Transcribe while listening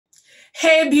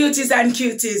Hey beauties and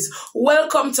cuties,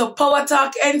 welcome to Power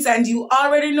Talk Endz, and you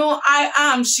already know I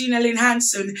am Sheena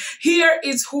Hanson. Here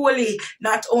is holy.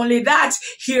 Not only that,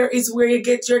 here is where you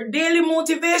get your daily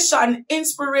motivation,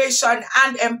 inspiration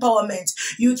and empowerment.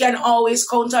 You can always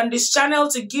count on this channel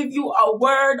to give you a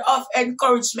word of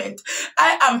encouragement.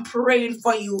 I am praying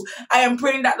for you. I am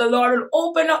praying that the Lord will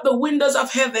open up the windows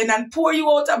of heaven and pour you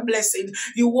out a blessing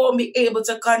you won't be able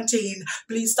to contain.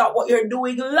 Please stop what you're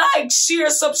doing. Like, share,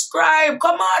 subscribe.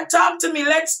 Come on, talk to me.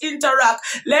 Let's interact.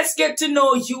 Let's get to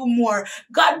know you more.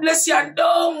 God bless you, and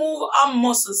don't move a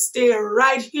muscle. Stay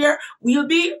right here. We'll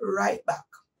be right back.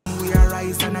 We are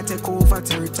rise and take over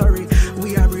territory.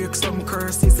 We are break some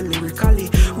curses lyrically.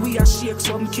 We are shake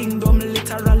some kingdom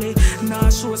literally. Now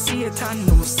show Satan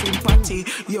no sympathy.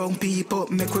 Young people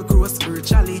make we grow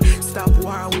spiritually. Stop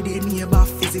war with the neighbor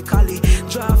physically.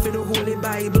 Draw for the Holy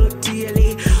Bible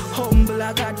daily. Humble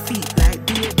a God feet like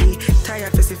baby.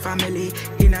 Tired to see family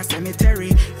in a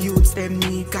cemetery. Youths them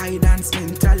need guidance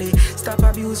mentally. Stop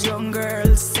abuse young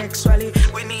girls sexually.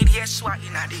 We need Yeshua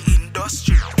in the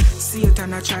industry.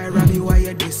 Satan a try rob you of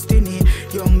your destiny.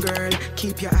 Young girl,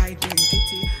 keep your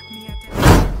identity.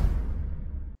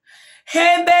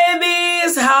 Hey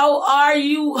babies, how are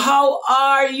you? How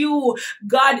are you?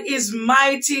 God is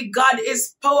mighty. God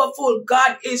is powerful.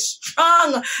 God is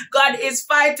strong. God is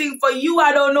fighting for you.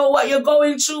 I don't know what you're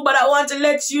going through, but I want to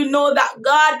let you know that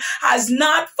God has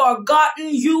not forgotten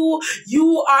you.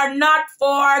 You are not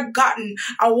forgotten.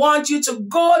 I want you to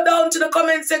go down to the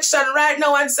comment section right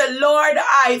now and say, Lord,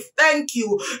 I thank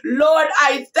you. Lord,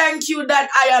 I thank you that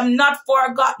I am not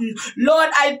forgotten. Lord,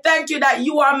 I thank you that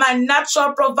you are my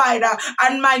natural provider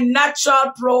and my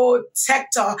natural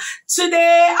protector.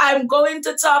 Today, I'm going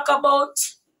to talk about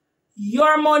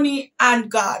your money and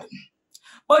God.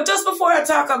 But just before I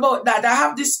talk about that, I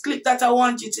have this clip that I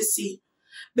want you to see.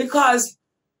 Because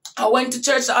I went to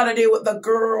church the other day with the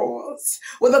girls.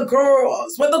 I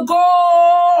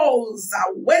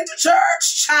went to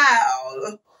church,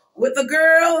 child. With the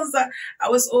girls. I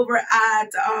was over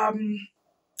at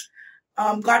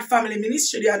God Family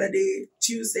Ministry the other day,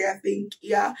 Tuesday, I think,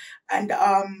 yeah, and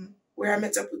where I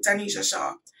met up with Tanisha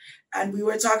Shaw, and we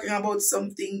were talking about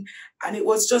something, and it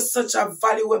was just such a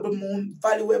valuable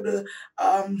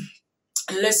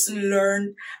lesson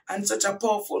learned, and such a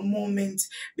powerful moment,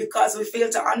 because we fail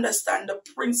to understand the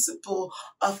principle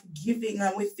of giving,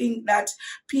 and we think that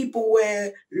people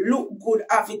will look good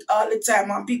have it all the time,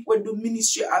 and people will do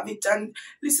ministry have it. And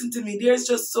listen to me, there's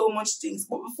just so much things.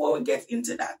 But before we get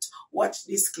into that, watch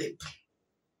this clip.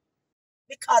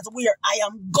 Because where I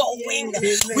am going,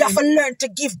 we have to learn to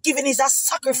give. Giving is a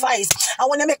sacrifice. And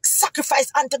when you make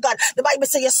sacrifice unto God, the Bible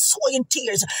says you're sowing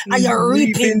tears and you're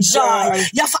reaping joy.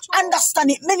 You have to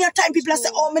understand it. Many a time people say,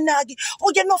 oh, Menagi,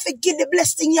 oh, you know, if you give the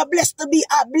blessing, you're blessed to be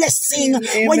a blessing.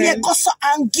 Amen. When you go so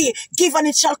and give and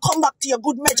it shall come back to your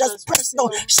good measures, pressed down,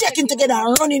 shaking together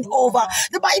and running over.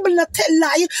 The Bible not tell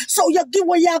lie. So you give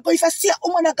where you go. If you see a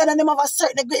woman of God and them have a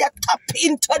certain degree, you tap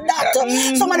into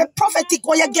that. Some of the prophetic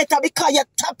where you get her because you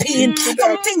tap in.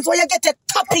 Some things where you get a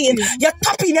tap in. You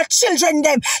tap in your children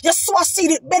them. You sow a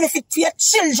seed, it benefit for your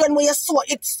children when you sow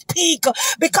it speak.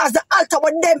 Because the altar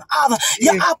what them have, you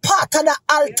are part of the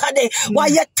altar there. While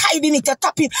you're tithing it, you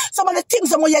tap in. Some of the things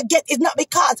that when you get is not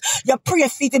because you pray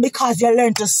for it, because you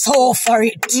learn to sow for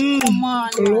it. Come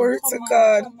on. Glory to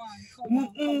God.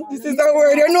 This is our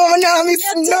word. You know, I'm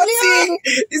missing nothing.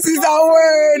 This is our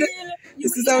word.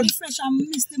 This is our fresh and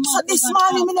misty. So this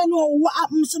morning, I don't know what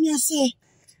happened. So me I say,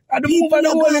 I don't move on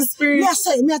the Holy Spirit.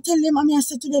 Me I tell them, and I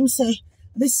say to them, say,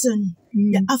 listen,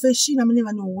 after Sheena, I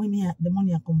never know where the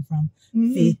money come from.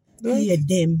 Pay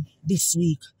them this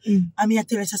week. And I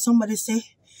tell her, somebody say,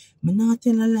 I'm not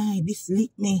telling a lie, this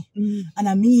lit me. And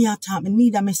I me I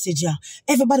need a message.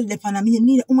 Everybody depend on me. You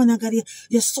need a woman. I got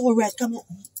you're so right. Come here.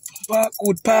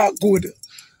 Park good.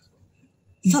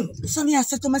 So me I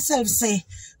said to myself, say,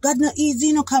 God not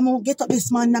easy, no come out, get up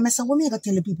this man. And I said, what me I gotta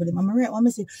tell the people them? I'm right, what I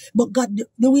say, but God,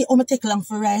 the way I take long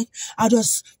for right, I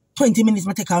just 20 minutes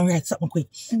I take and write something quick.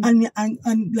 And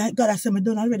like God I said, I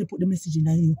done already put the message in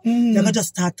you. You gotta just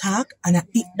start talk and I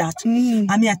eat that. And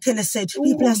me I tell I said,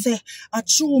 people I say, I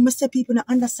true, I say people not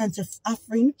understand the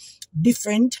offering,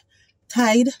 different,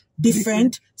 tithe,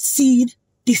 different, seed,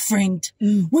 different.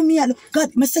 When me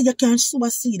God, I say you can't sow a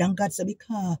seed, and God said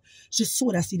because she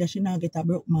sowed a seed that she not get a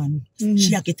broke man. She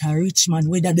get a rich man,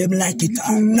 whether them like it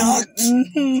or not.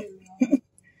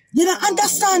 You don't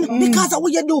understand? Because of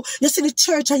what you do. You see the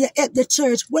church and you help the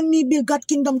church. When me build God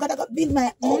kingdom, God I got build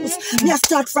my house. Me I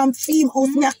start from fame house.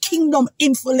 Me a kingdom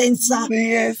influencer.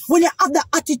 Yes. When you have the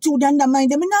attitude and the mind,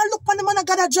 me now look on the man I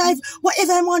gotta drive.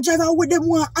 Whatever I want to drive or what them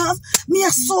want to have. Me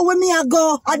a sow where me a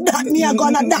go. And that me a go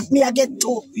and that me a get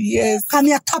to. Yes. Cause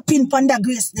me a tap in on the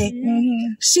grace day.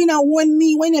 She now when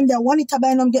them they want it to buy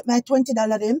and get my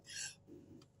 $20 them.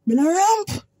 Me no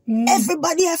ramp.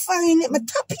 Everybody are firing it. Me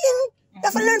tap in. You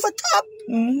have to learn for top.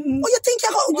 What you think you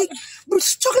got?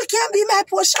 Struggle can't be my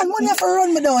portion. Money have to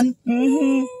run me down.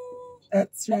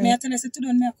 That's right. Me I tell you, today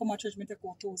when I come to church, me take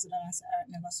out $1,000 and say, alright,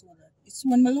 never sold that. It's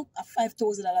when me look at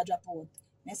 $5,000 drop out.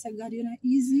 I say, God, you're not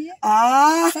easy.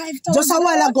 $5,000. Just a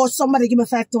while ago, somebody give me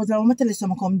 $5,000. I'm going to tell you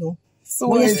something come do. So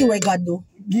what you see what God do?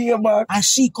 Give her back. And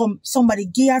she come, somebody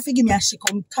give her, forgive me, and she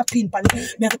come tap in.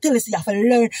 Me I can tell you, you have to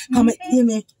learn. Come hear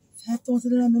me.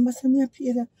 $5,000, remember, say me I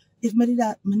pay that. If me did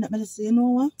that, me not say, you know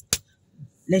what?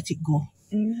 Let it go.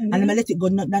 And I let it go,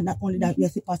 not only that, we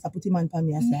have to pastor put him on for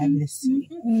me, I say, I bless you.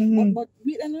 But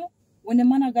wait, you know, when the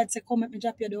man of God say, come let me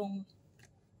drop you down.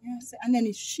 Yeah, say, and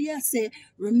then she say,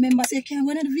 remember, say, you can't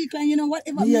go in the vehicle, and you know,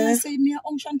 whatever me I say, me a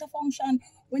function to function.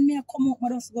 When me a come up, I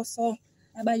just go, so,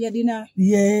 I buy your dinner.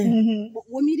 Yeah. But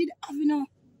when me did have, you know,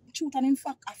 truth, and in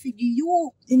fact, I figure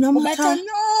you. You know, by the time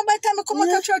I come out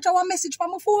to church, I want a message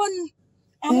from my phone.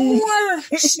 I'm more.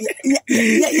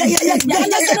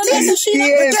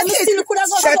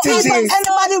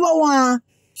 Anybody will want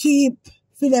keep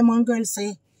for them one girl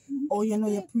say, oh, you know,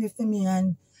 you pray for me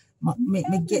and make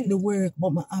me get the work,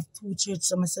 but I have 2 churches,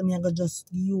 so I say me I go just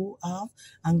you have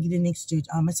and give the next church.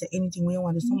 I say anything when you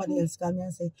want. Somebody else call me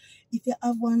and say, if you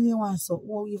have one you want, so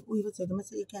you say them, I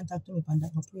say you can't talk to me on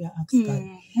that, no prayer ask God.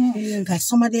 Because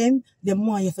some of them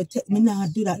want you to take me now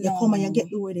do that. You come and you get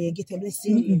the word, you get a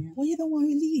blessing. What you don't want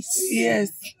release?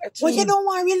 Yes. What you don't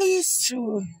want release?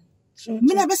 True.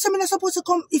 Me not supposed to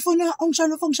come if you not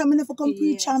function, me not come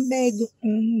preach and beg.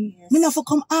 Me not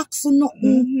come ask for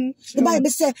nothing. The Bible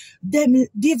says,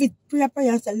 David prayer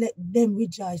and say, let them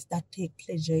rejoice that take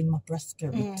pleasure in my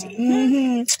prosperity.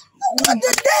 What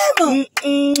the them?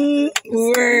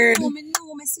 Word. No,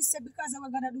 my sister, because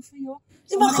I'm gonna do for you.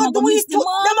 Them gonna do it. Them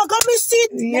gonna miss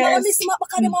it. Them gonna miss it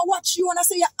because them watch you and I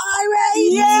say you're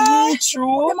alright. Yeah,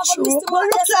 true. But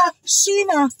look at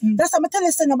Sheena. That's what I'm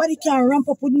telling you. Nobody can ramp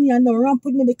up with me and no ramp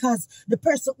with me because the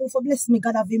person who for bless me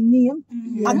God have him name,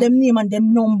 have them name and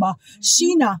them number.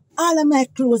 Sheena, all of my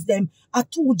clothes them. I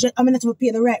told you, I'm not to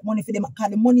pay the right money for them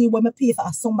because the money when I pay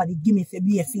for somebody give me for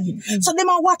be a fee. So them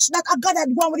I watch that. I got that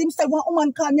one with himself. One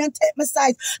woman called me and take my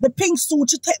size. The pink suit,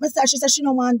 she take my size. She said she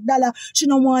don't want $1. She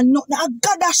don't want nothing. I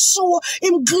got that show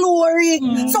him glory.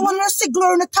 So when I see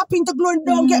glory, I tap into glory,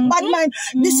 don't get bad mind.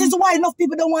 This is why enough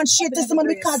people don't want share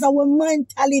testimony because our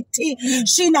mentality.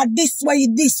 She not this way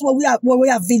we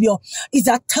have video is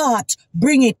a thought.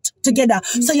 Bring it together.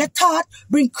 So your thought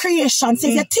bring creation. So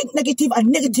if you think negative and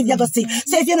negative, you're gonna see.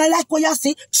 So if you don't like what you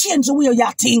see, change the way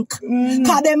you think.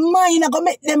 Because their mind are going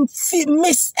to make them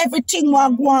miss everything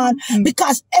what go on.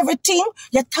 Because everything,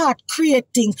 your thought create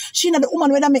things. She know the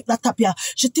woman when I make that tap here,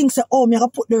 she thinks, oh, I'm going to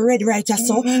put the red right here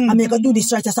so, I'm going to do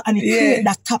this right here so, and it create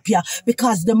that tap here.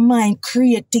 Because the mind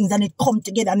create things and it come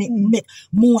together and it make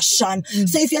motion.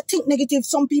 So if you think negative,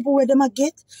 some people where them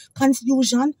get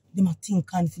confusion, they might think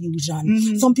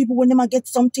confusion. Some people, when they might get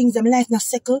some things, them life not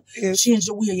settle, change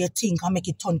the way you think and make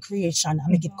it turn creation and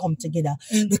make it come together.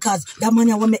 Because that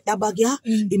man will make that bag here,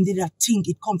 him did that think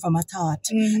it come from a thought.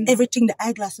 Everything the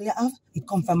eyeglass you have, it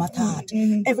come from a thought.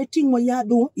 Everything what you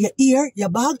do, your ear, your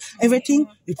bag, everything,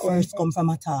 it first come from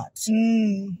a thought.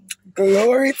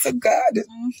 Glory to God.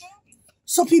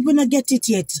 So people not get it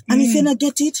yet. And if you not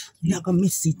get it, you're going to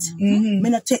miss it. Me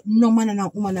not take no man and no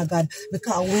woman of God.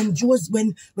 Because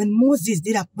when Moses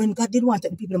did that, when God did want to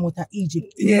take the people out of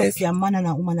Egypt, he looked for a man and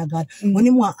a woman of God. When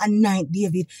he want to anoint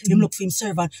David, he look for him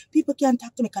servant. People can't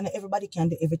talk to me because everybody can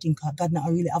do everything because God not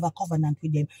really have a covenant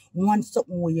with them. One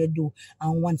something what you do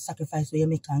and one sacrifice where you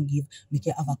make and give, make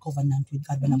you have a covenant with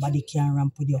God when nobody can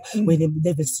ramp with you. When the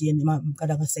devil see him,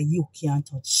 God will say, you can't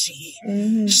touch she.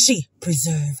 She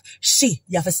preserve. She.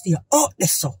 You have to stay out there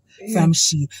so from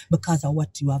she because of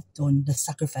what you have done, the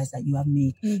sacrifice that you have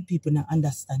made. People not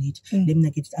understand it. Them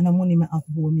not get it. And the money I have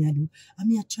to me I do. And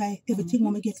me I try everything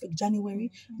when I get for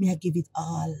January, me I give it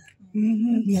all.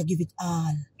 Me I give it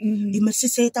all. If my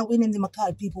sister when them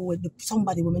call people with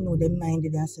somebody when I know them mind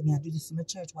they say me I do this in my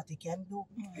church, what they can do.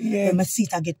 When my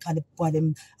seat I get called boy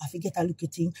them I forget a look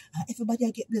at thing. And everybody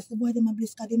I get blessed. The boy them are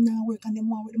blessed because them now work and them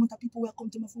want with them other people will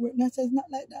come to me for work. Me I say it's not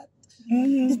like that.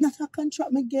 It's not a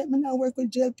contract me get. Me now work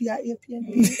with JLP Yeah,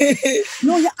 APNP.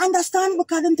 No, you understand?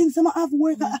 Because them things some have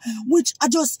work, which I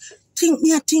just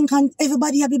think, and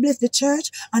everybody have be blessed the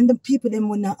church, and the people them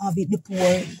will not have it, the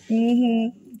poor.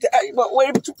 But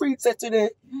what did you preach today?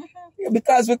 Yeah,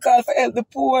 because we call for help the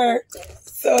poor.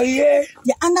 So yeah.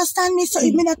 You understand me? So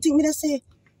if me that think, me that say, I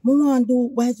want to do,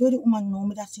 why is the woman know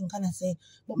me that thing can I say,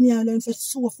 but me I learn for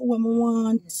so for what I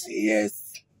want.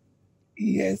 Yes.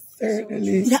 Yes,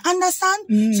 certainly. You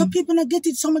understand? So people not get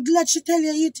it, so I'm glad she tell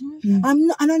you it. I'm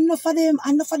not, and enough of them,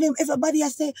 everybody I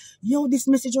say, yo, this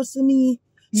message was to me.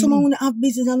 Someone want to have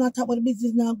business and not talk about the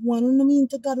business now go on. I don't mean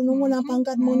to God, I don't want to have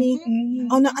God money.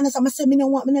 I don't understand. I say, me no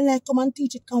want, me no like come and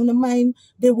teach it, because the mind,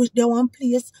 they want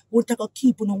place, we take a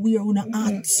keep on a weird on a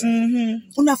heart. I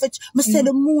say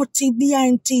the motive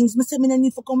behind things. I say, me no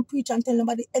need to come preach and tell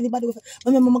nobody, everybody. I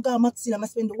remember I got Maxil, I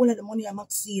spend the whole of the money at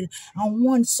Maxil. And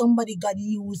want somebody God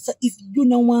use. So if you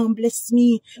no want bless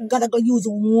me, God I go use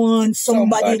one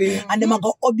somebody. And them I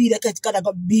go obey the God I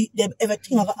go beat them.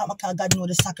 Everything I go have, because God know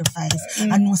the sacrifice.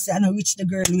 I know say I know reach the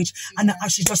girl rich and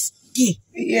she just give.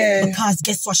 Yeah. Because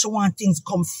guess what, she want things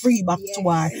come free back to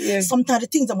her. Yeah. Sometimes the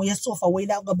things that when you suffer, when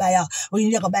you go buy when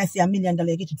you go buy for $1 million,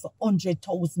 you get it for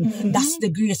 100,000. That's the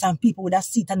grace, and people with that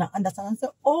seat and understand and say,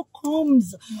 oh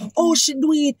comes, oh she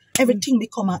do it. Everything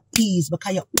become at ease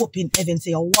because you open heaven, so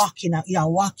you're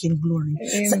walking glory.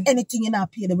 So anything you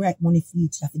not pay the right money for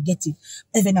it, you have to get it.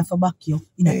 Heaven have to back you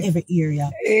in every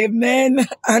area. Amen.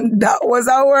 And that was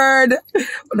a word.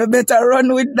 You better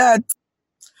run with that.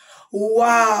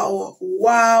 Wow,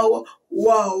 wow,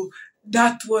 wow.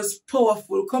 That was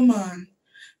powerful. Come on.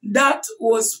 That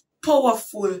was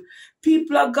powerful.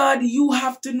 People of God, you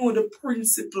have to know the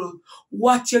principle,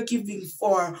 what you're giving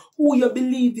for, who you're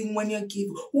believing when you give,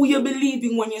 who you're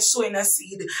believing when you're sowing a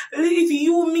seed. If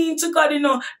you mean to God,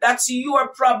 that's your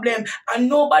problem, and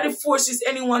nobody forces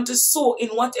anyone to sow in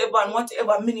whatever and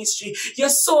whatever ministry. Your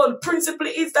soul principle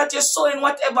is that you're sowing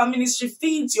whatever ministry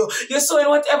feeds you. You're sowing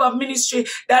whatever ministry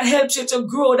that helps you to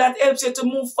grow, that helps you to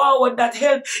move forward, that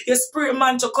helps your spirit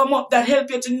man to come up, that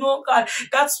helps you to know God.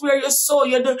 That's where you sow.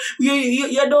 You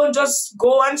don't just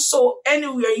go and sow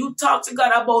anywhere. You talk to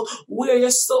God about where you're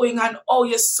sowing and how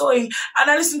you're sowing. And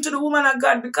I listen to the woman of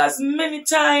God, because many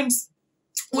times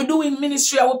we're doing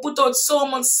ministry and we put out so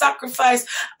much sacrifice,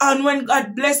 and when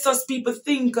God bless us, people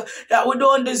think that we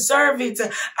don't deserve it.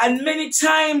 And many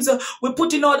times we're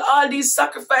putting out all these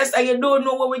sacrifice and you don't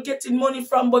know where we're getting money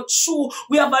from. But true,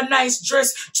 we have a nice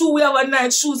dress, true, we have a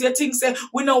nice shoes. You think say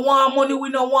we don't want money,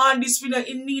 we don't want this, we not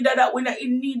in need of that, we not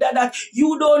in need of that.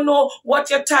 You don't know what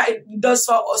your tithe does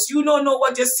for us. You don't know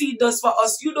what your seed does for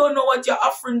us. You don't know what your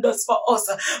offering does for us.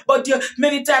 But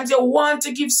many times you want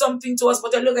to give something to us,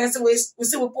 but you look and say, we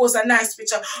see we post a nice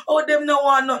picture. Oh, them no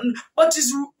want nothing. But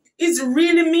is it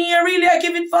really me I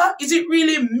give it for? Is it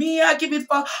really me I give it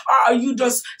for? Or are you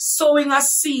just sowing a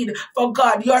seed for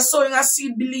God? You are sowing a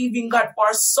seed believing God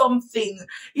for something.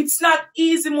 It's not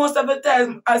easy most of the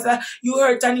time, as you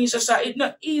heard Tanisha say. It's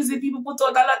not easy. People put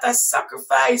out a lot of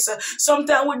sacrifice.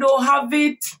 Sometimes we don't have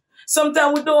it.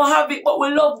 Sometimes we don't have it, but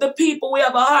we love the people. We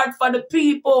have a heart for the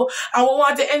people, and we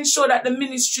want to ensure that the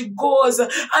ministry goes.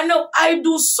 I know I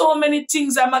do so many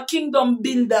things. I'm a kingdom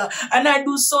builder, and I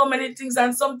do so many things,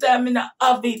 and sometimes I don't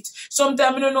have it.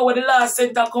 Sometimes I don't know where the last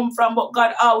center come from, but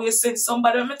God always sends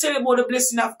somebody. Let me tell you about the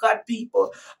blessing of God,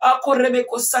 people.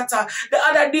 The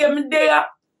other day, I'm there.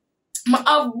 I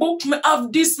have book, I have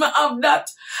this, I have that,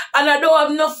 and I don't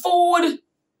have no food.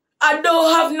 I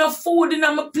don't have no food in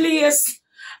my place.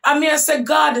 I mean, I say,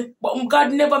 God, but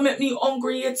God never made me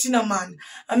hungry yet, man.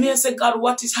 I mean, I say, God,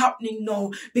 what is happening now?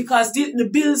 Because the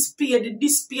bills paid,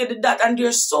 this paid, that, and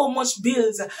there's so much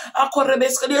bills.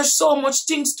 There's so much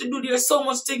things to do. There's so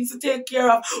much things to take care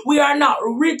of. We are not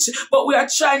rich, but we are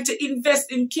trying to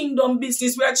invest in kingdom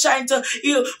business. We are trying to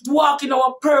walk in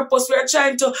our purpose. We are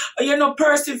trying to,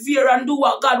 persevere and do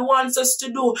what God wants us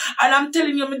to do. And I'm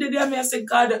telling you, I say,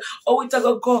 God, oh, it's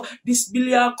going to go. This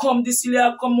bill come,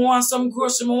 I want some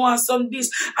grocery. I want some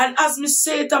this. And as me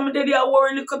say it, I'm daddy, I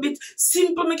worry a little bit.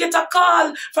 Simple, me get a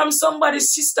call from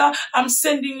somebody's sister. I'm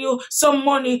sending you some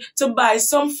money to buy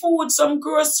some food, some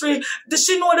grocery. Does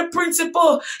she know the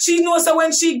principle? She knows that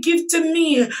when she give to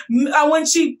me, and when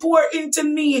she pour into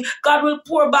me, God will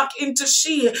pour back into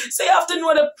she. So you have to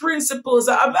know the principles.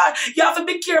 You have to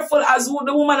be careful as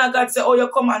the woman of God say, oh, you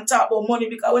come and talk about money.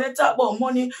 Because when you talk about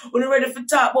money, when you're ready to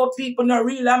talk about people, not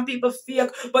real and people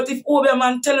fake. But if Obi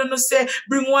man telling you, say,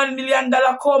 bring bring $1 million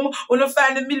come, when you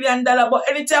find $1 million. But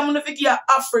anytime when you give your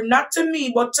offering, not to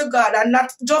me, but to God, and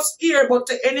not just here, but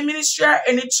to any ministry or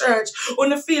any church,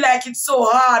 when you feel like it's so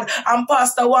hard, and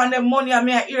pastor want them money, and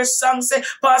me I hear songs say,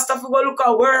 pastor, if we go look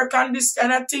at work and this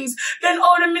kind of things, then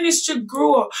all the ministry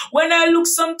grow. When I look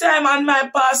sometime on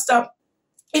my pastor,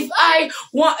 if I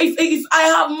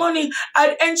have money,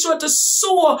 I'd ensure to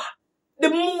sow the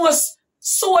most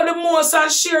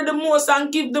and share the most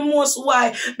and give the most.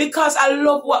 Why? Because I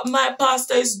love what my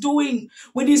pastor is doing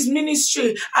with his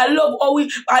ministry. I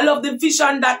love the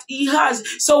vision that he has.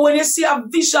 So when you see a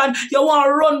vision, you want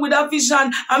to run with a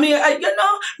vision. I mean,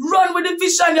 run with the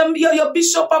vision. Your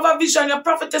bishop have a vision, your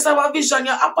prophetess have a vision,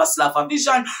 your apostle have a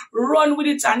vision. Run with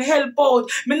it and help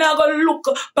out. Me not gonna look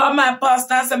by my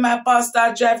pastor and say my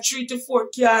pastor drive 3 to 4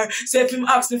 car. So if him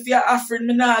ask me for your offering,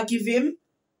 me not give him.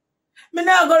 Me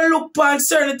not gonna look upon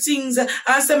certain things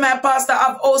and say my pastor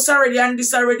have house already and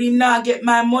this already now get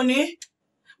my money.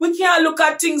 We can't look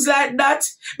at things like that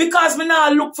because me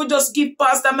not look for just give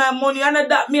pastor my money and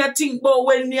that me I think about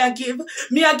when me I give.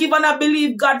 Me I give and I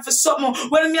believe God for something.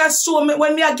 When me I show me,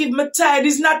 when me I give my tithe,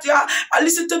 it's not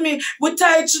listen to me, we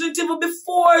tithe shouldn't even be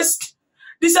forced.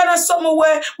 This is not something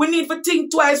where we need to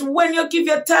think twice. When you give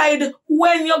your tithe,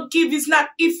 when you give is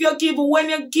not if you give. When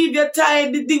you give your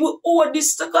tithe, we owe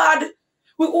this to God.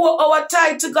 We owe our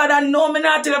tithe to God. And no, me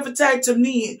not tell you to tithe to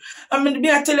me. I mean,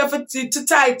 I tell you to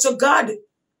tithe to God.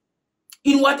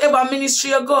 In whatever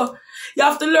ministry you go. You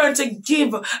have to learn to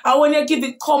give. And when you give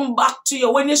it, come back to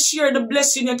you. When you share the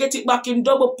blessing, you get it back in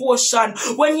double portion.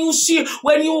 When you share,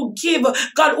 when you give,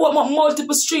 God will open up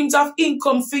multiple streams of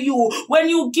income for you. When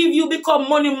you give, you become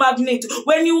money magnet.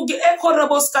 When you give,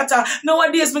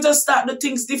 nowadays, me just start the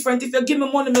things different. If you give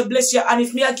me money, me bless you. And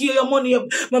if me I give you money,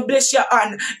 me bless you.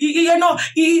 And you know,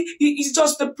 it's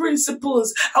just the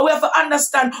principles. And we have to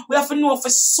understand, we have to know for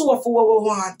sow for what we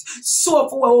want. Sow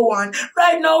for what we want.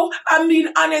 Right now, I'm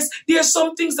being honest, there's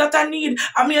some things that I need.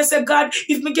 And me I say, God,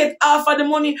 if me get half of the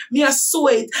money, me I sow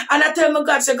it. And I tell my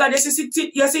God, say, God, you see in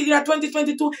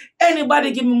 2022,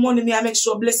 anybody give me money, me I make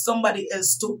sure bless somebody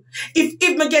else too.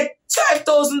 If me get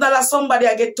 $5,000, somebody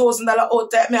I get $1,000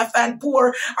 out there, me I find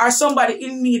poor or somebody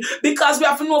in need. Because we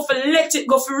have to know if let it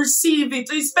go for receive it.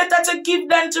 It's better to give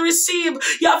than to receive.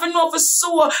 You have to know for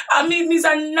sow. I mean, me's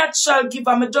a natural giver.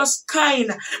 I'm just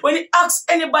kind. When you ask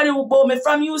anybody who bought me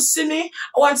from you see me,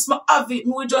 once me have it,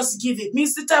 me will just give it.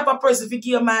 Me's the type of person if you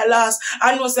give my last,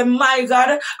 I know say, my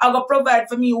God, I go provide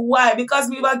for me. Why? Because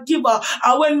me a giver.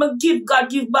 And when me give, God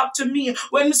give back to me.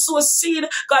 When me sow seed,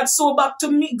 God sow back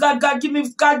to me. God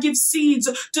gives seeds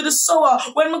to the sower.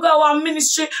 When we go our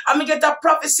ministry and me get a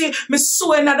prophecy, me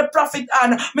sowing at the prophet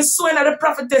and me sowing at the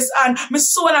prophetess and me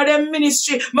sowing at their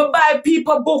ministry. Me buy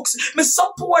people books, me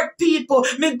support people,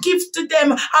 me give to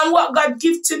them and what God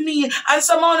give to me. And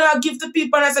somehow I give to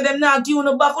people and I say them now give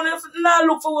you back. Now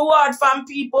look for reward from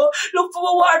people. Look for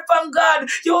reward from God.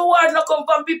 Your reward not come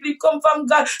from people, it come from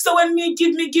God. So when me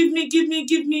give,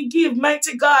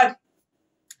 mighty God.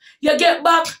 You get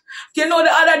back. You know,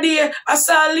 the other day, I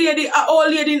saw a lady, an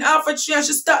old lady in Africa, and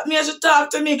she stopped me and she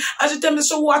talked to me, and she tell me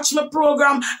she watch my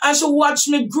program, and she watch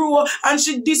me grow, and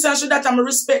she this and she that, and I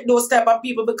respect those type of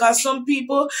people, because some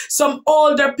people, some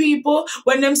older people,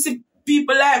 when them see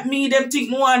people like me, them think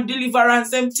more on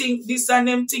deliverance, them think this and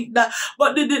them think that.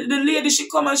 But the lady, she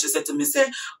come and she said to me, say,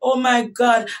 oh my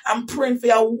God, I'm praying for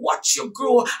you. I watch you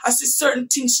grow. I see certain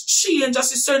things change. I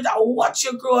see certain, I watch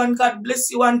you grow and God bless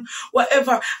you and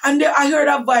whatever. And then I heard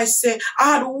a voice say,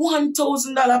 I had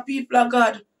 $1,000 people of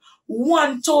God.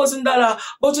 $1,000.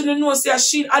 But you know, say,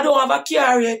 I don't have a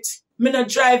car yet. Me not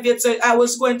drive yet, so I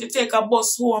was going to take a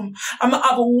bus home. I'm gonna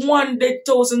have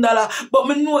 $1,000. But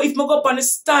me know if me go up on the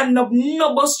stand up,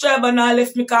 no bus driver now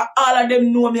left me, cause all of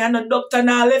them know me and the doctor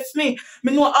now left me.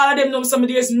 Me know all of them know some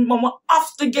days mama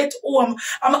have to get home.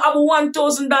 I'm gonna have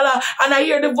 $1,000 and I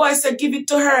hear the voice say give it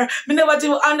to her. Me never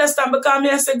even understand because me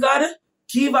I say God,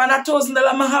 give her $1,000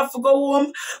 I have to go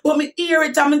home. But me hear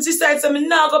it and me decide say me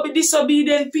now go be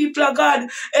disobedient people of God.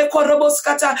 And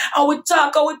we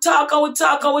talk.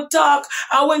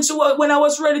 And when I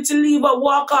was ready to leave her,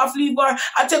 walk off, leave her,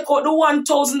 I take out the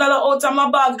 $1,000 out of my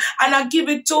bag and I give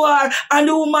it to her. And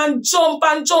the woman jump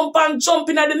in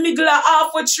the middle of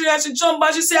halfway tree and she jump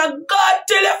and she say, God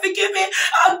tell you forgive me.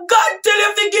 God tell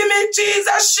you forgive me,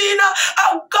 Jesus, Sheena.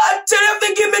 God tell you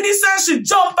forgive me this, and she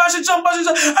jump and she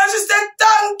said,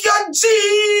 thank you,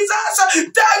 Jesus.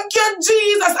 Thank you,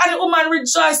 Jesus. And the woman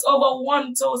rejoiced over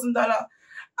 $1,000.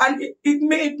 And it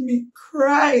made me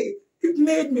cry. It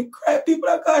made me cry. People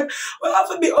of God, we have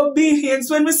to be obedient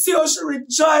when we see how she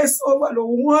rejoiced over the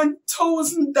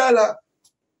 $1,000.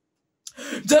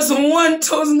 Just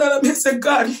 $1,000. I say,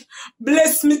 God,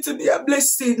 bless me to be a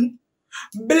blessing.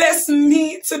 Bless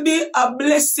me to be a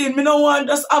blessing. Me no want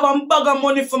just have a bag of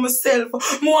money for myself.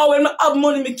 More when I have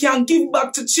money, me can give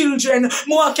back to children.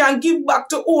 More can give back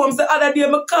to homes. The other day,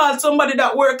 me called somebody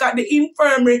that work at the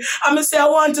infirmary. And me say, I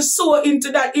want to sow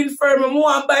into that infirmary. I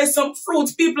want to buy some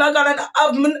fruits. People are gonna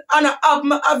have me, and I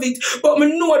have it. But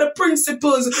me know the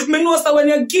principles. Me know that when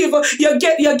you give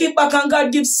back, and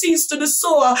God gives seeds to the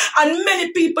sower. And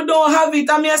many people don't have it.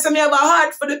 And me say, me have a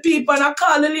heart for the people. And I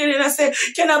call the lady and I say,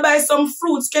 can I buy some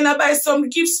fruits? Can I buy some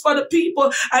gifts for the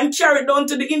people and carry it down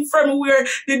to the infirmary where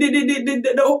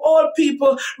the old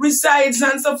people resides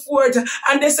and so forth?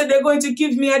 And they said they're going to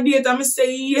give me a date. And I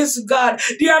say, yes, God.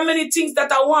 There are many things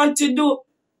that I want to do.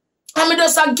 And I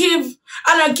just give, and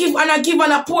I give, and I give,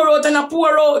 and I pour out, and I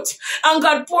pour out. And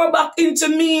God pour back into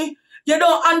me. You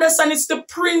don't understand, it's the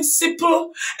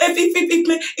principle.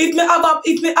 If me have a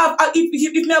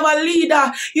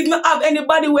leader, if me have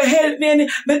anybody will help me,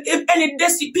 if any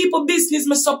desi people business,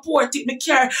 me support it, me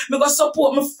care, me go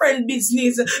support my friend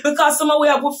business. Because some way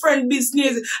have a friend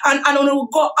business, and I don't know,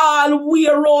 go all the way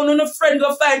around on a friend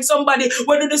go find somebody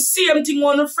who do the same thing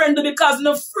on a friend do because I'm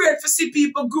afraid to see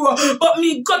people grow. But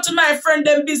me go to my friend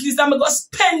them business and me go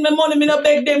spend my money, me no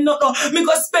beg them nothing. Me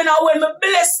go spend it when me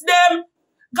bless them.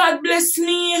 God bless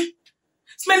me.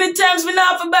 Many times me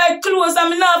not have to buy clothes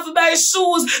and me not have to buy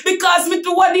shoes because me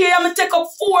do what day I take up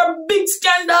 4 big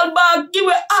scandal bags, give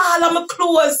away all of my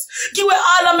clothes, give away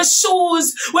all of my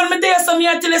shoes. When me there so me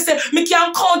until I say me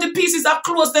can't count the pieces of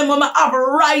clothes them when I have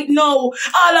right now.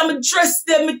 All of my dress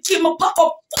them, me keep me pack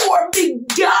up 4 big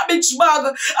garbage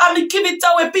bag and me give it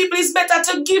away. People, it's better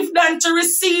to give than to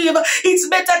receive. It's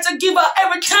better to give.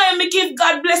 Every time me give,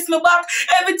 God bless me back.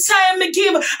 Every time me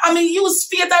give, I mean use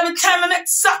faith. Every time I make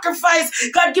sacrifice,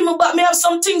 God give me back. Me have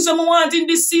some things I want in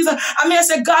this season. And me I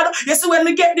say, God, you see when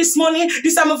me get this money,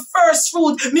 this is my first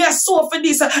fruit. Me I sow for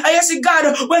this. And you say,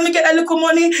 God, when me get a little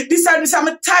money, this is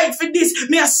my tithe for this.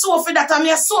 Me I sow for that. And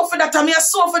me I sow for that. And me I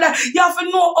sow for that. You have to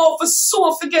know how to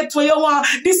sow for get where you want.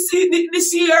 This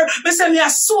year, me say me I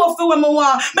sow for when I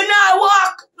want. Me now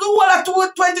walk the whole of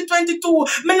 2022.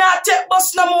 Me not take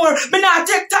bus no more. Me not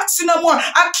take taxi no more. A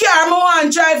car me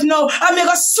want drive now. And me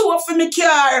go sow for me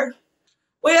car.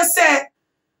 What you say?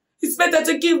 It's better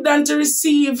to give than to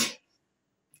receive.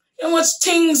 You know much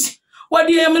things. What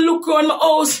do you me look around my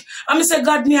house and me say,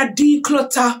 God, me a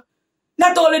declutter.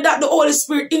 Not only that, the Holy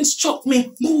Spirit instruct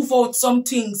me, move out some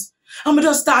things. And me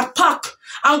just start pack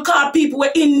and call people who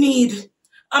are in need.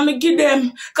 And me give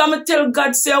them, come and tell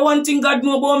God, say one thing God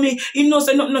know about me. He knows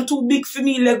that nothing not too big for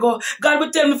me, Lego. God will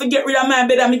tell me to get rid of my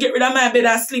bed and me get rid of my bed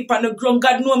and sleep on the ground.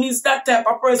 God know me is that type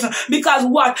of person. Because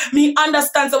what? Me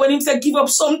understands that when him say give up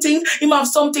something, he have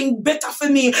something better for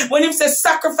me. When him say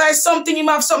sacrifice something, he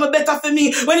have something better for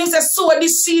me. When him say sow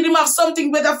this seed, he have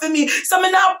something better for me. So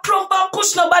me now prompt and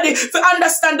push nobody to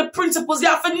understand the principles. You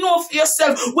have to know for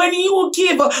yourself. When you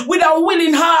give with a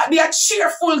willing heart, be a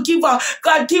cheerful giver.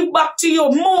 God give back to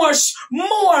you. More.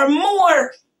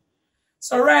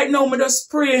 So right now, me just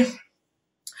pray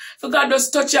for God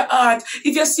just touch your heart.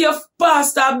 If you see a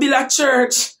pastor build a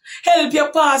church, help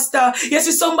your pastor. You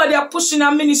see somebody are pushing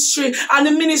a ministry and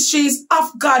the ministry is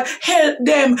of God, help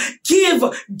them. Give,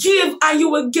 and you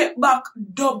will get back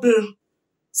double.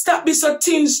 Stop being so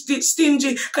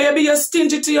stingy. Can you be your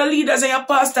stingy to your leaders and your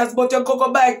pastors, but you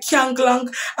go buy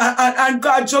Kanklang and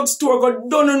God drugstore, go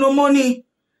don't no money.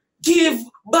 Give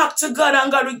back to God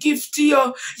and God will give to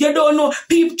you. You don't know,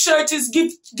 people, churches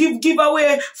give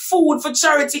away food for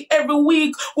charity every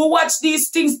week. We watch these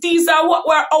things. These are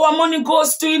where our money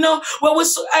goes to, you know.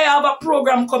 I have a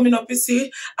program coming up, you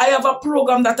see. I have a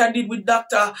program that I did with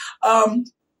Dr.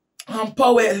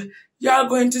 Powell. You are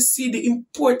going to see the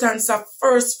importance of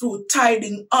first fruit,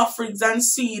 tithing, offerings, and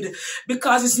seed.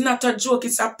 Because it's not a joke,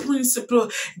 it's a principle.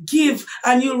 Give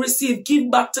and you'll receive. Give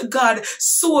back to God.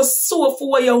 Sow for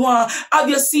what you want. Have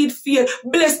your seed fear.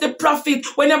 Bless the prophet.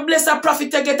 When you bless a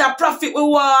prophet, you get a prophet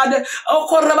reward.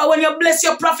 When you bless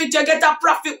your prophet, you get a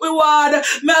prophet reward.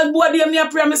 Me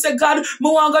pray, me say, God, me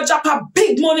want to drop a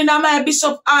big money in my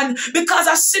bishop hand. Because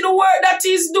I see the work that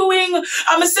he's doing.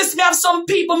 And me says, me have some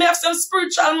people, me have some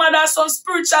spiritual mothers, some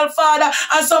spiritual father,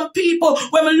 and some people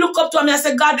when me look up to me, I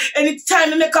say, God,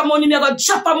 anytime I make a money, me go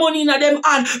drop a money in them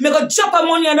hand, me go drop a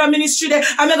money in the ministry there,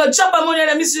 and me go drop a money in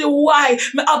the ministry. Why?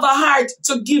 Me have a heart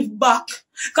to give back.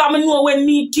 Because I know when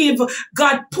me give,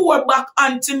 God pour back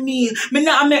onto me. Me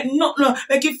not make nothing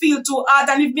make you feel too hard.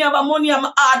 And if me have a money and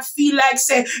my heart feel like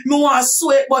say, me want to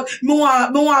sweat, but me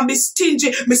want be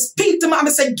stingy. Me speak to me and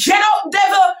me say, get out,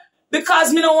 devil.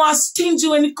 Because me no want stingy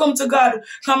when it come to God.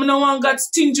 Because me no want God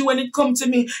stingy when it come to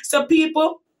me. So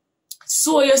people,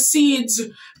 sow your seeds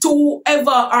to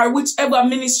whoever or whichever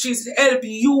ministries help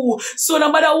you. So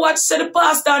no matter what say the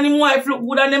pastor and his wife look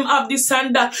good and them have this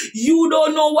and that, you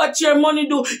don't know what your money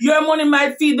do. Your money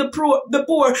might feed the poor.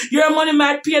 Your money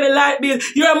might pay the light bill.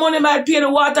 Your money might pay the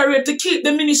water rate to keep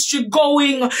the ministry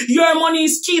going. Your money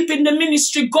is keeping the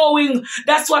ministry going.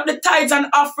 That's what the tithes and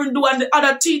offering do, and the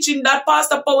other teaching that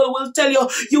Pastor Powell will tell you.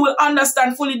 You will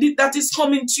understand fully. That is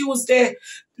coming Tuesday.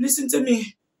 Listen to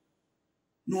me.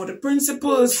 Know the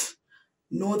principles.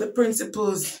 Know the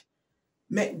principles.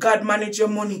 Make God manage your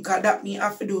money, because that me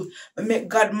have to do. But make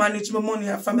God manage my money.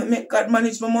 If I make God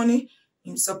manage my money,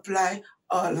 Him supply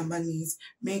all of my needs.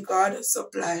 May God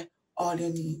supply all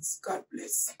your needs. God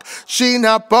bless. She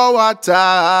na power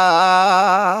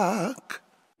talk.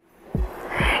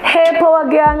 Hey Power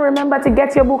Gang, remember to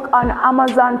get your book on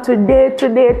Amazon today.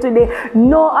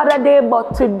 No other day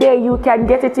but today. You can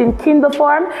get it in Kindle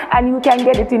form and you can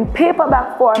get it in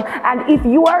paperback form. And if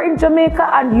you are in Jamaica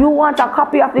and you want a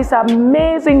copy of this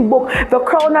amazing book, The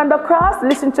Crown and the Cross,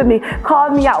 listen to me.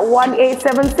 Call me at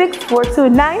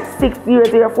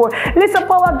 1-876-429-6004. Listen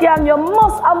Power Gang, you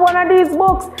must have one of these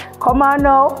books. Come on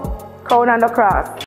now, Crown and the Cross.